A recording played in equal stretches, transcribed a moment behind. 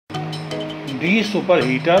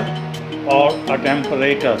Desuperheater or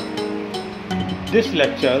attemperator. This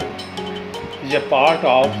lecture is a part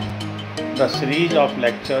of the series of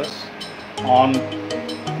lectures on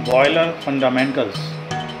boiler fundamentals.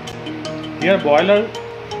 Here boiler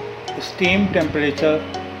steam temperature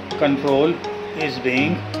control is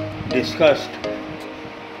being discussed.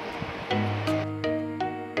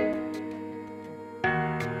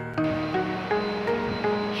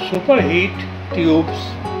 Superheat tubes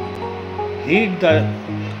heat the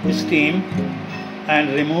steam and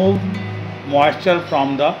remove moisture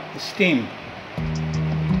from the steam.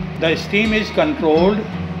 The steam is controlled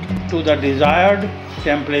to the desired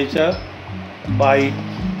temperature by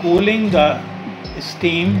cooling the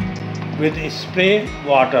steam with spray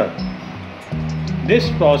water. This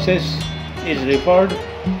process is referred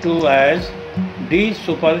to as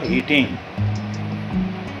desuperheating.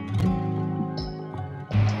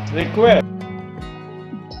 Request.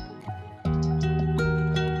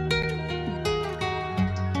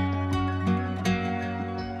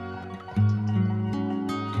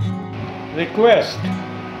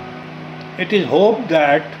 It is hoped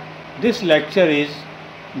that this lecture is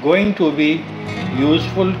going to be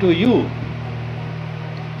useful to you.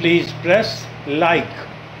 Please press like.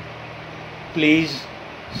 Please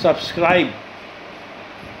subscribe.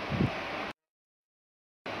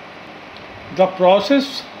 The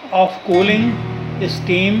process of cooling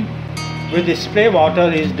steam with spray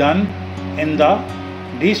water is done in the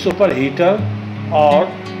desuperheater or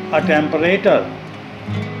attemperator.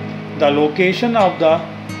 The location of the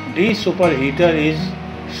desuperheater is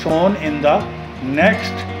shown in the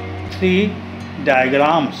next three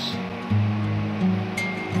diagrams.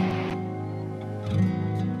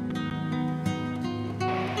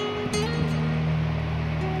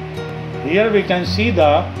 Here we can see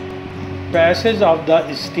the passage of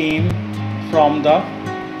the steam from the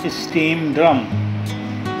steam drum.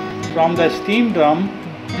 From the steam drum,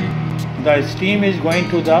 the steam is going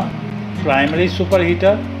to the primary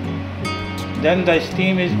superheater. Then the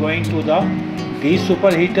steam is going to the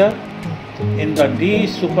desuperheater. In the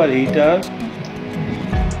desuperheater,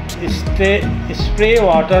 spray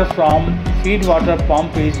water from feed water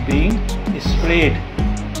pump is being sprayed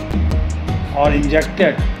or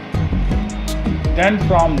injected. Then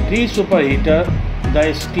from desuperheater,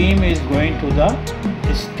 the steam is going to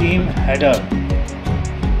the steam header.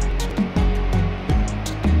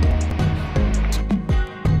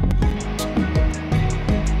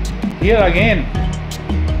 Here again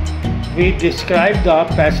we describe the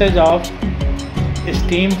passage of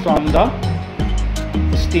steam from the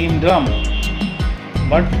steam drum,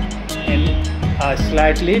 but in a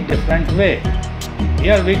slightly different way.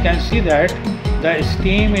 Here we can see that the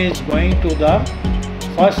steam is going to the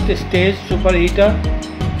first stage superheater,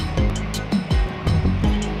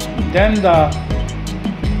 then the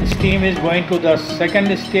steam is going to the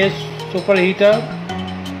second stage superheater,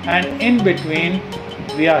 and in between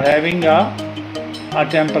we are having a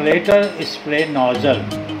attemperator spray nozzle,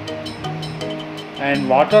 and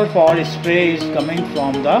water for spray is coming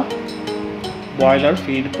from the boiler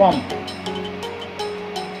feed pump.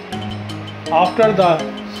 After the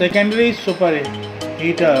secondary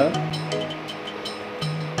superheater,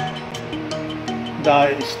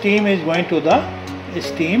 the steam is going to the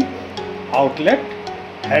steam outlet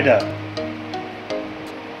header.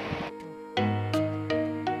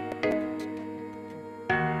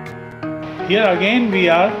 Here again we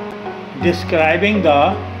are describing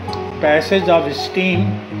the passage of steam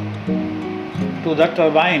to the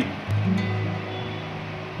turbine,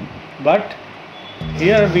 but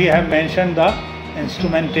here we have mentioned the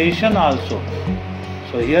instrumentation also.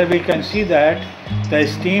 So here we can see that the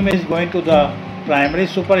steam is going to the primary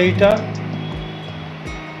superheater,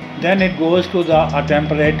 then it goes to the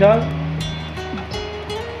attemperator,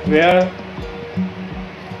 where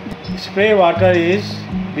spray water is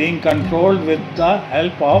being controlled with the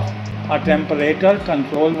help of attemperator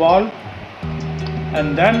control valve,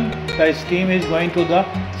 and then the steam is going to the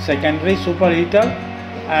secondary superheater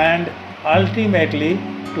and ultimately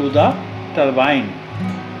to the turbine.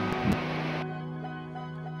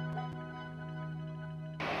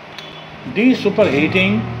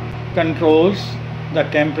 Desuperheating controls the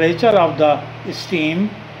temperature of the steam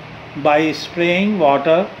by spraying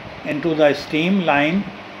water into the steam line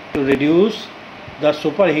to reduce the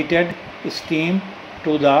superheated steam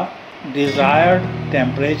to the desired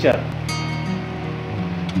temperature.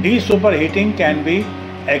 Desuperheating can be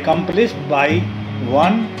accomplished by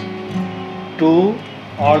 1, 2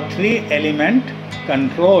 or 3 element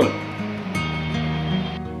control.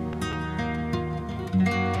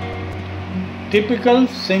 Typical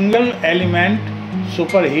single element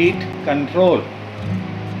superheat control.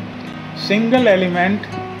 Single element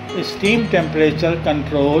steam temperature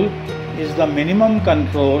control is the minimum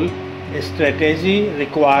control strategy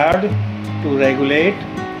required to regulate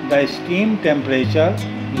the steam temperature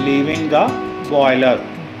leaving the boiler.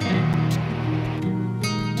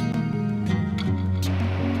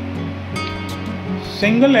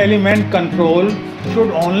 Single element control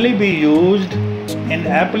should only be used in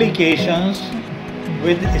applications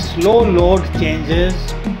with slow load changes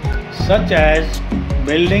such as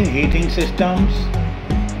building heating systems,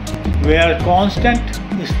 where constant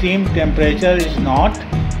steam temperature is not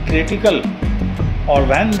critical, or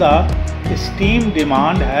when the steam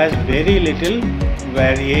demand has very little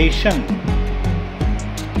variation.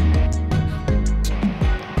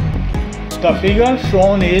 The figure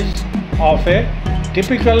shown is of a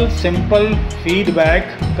typical simple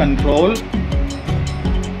feedback control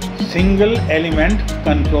single element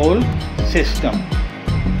control system.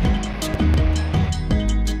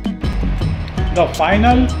 The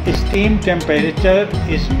final steam temperature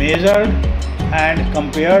is measured and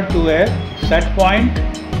compared to a set point.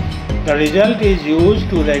 The result is used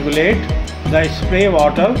to regulate the spray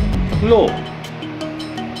water flow.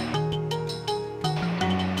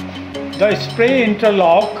 The spray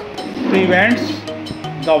interlock prevents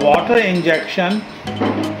the water injection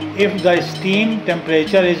if the steam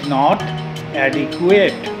temperature is not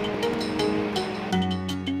adequate.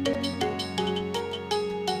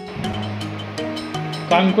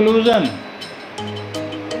 Conclusion: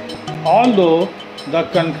 although the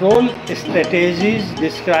control strategies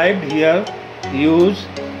described here use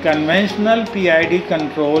conventional PID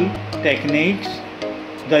control techniques,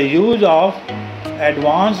 the use of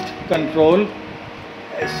advanced control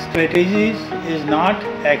strategies is not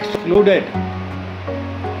excluded.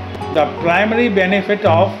 The primary benefit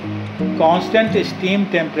of constant steam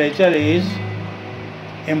temperature is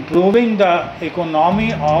improving the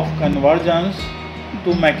economy of conversions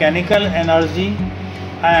to mechanical energy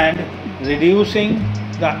and reducing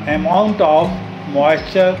the amount of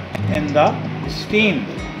moisture in the steam.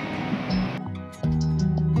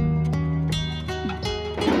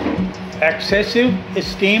 Excessive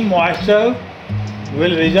steam moisture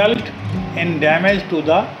will result in damage to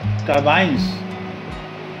the turbines.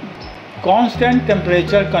 Constant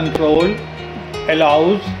temperature control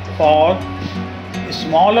allows for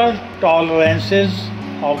smaller tolerances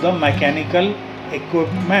of the mechanical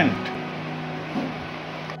equipment.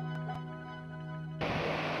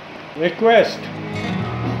 Request: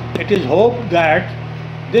 it is hoped that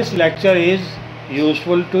this lecture is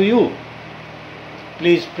useful to you.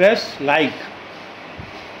 Please press like.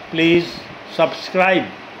 Please subscribe.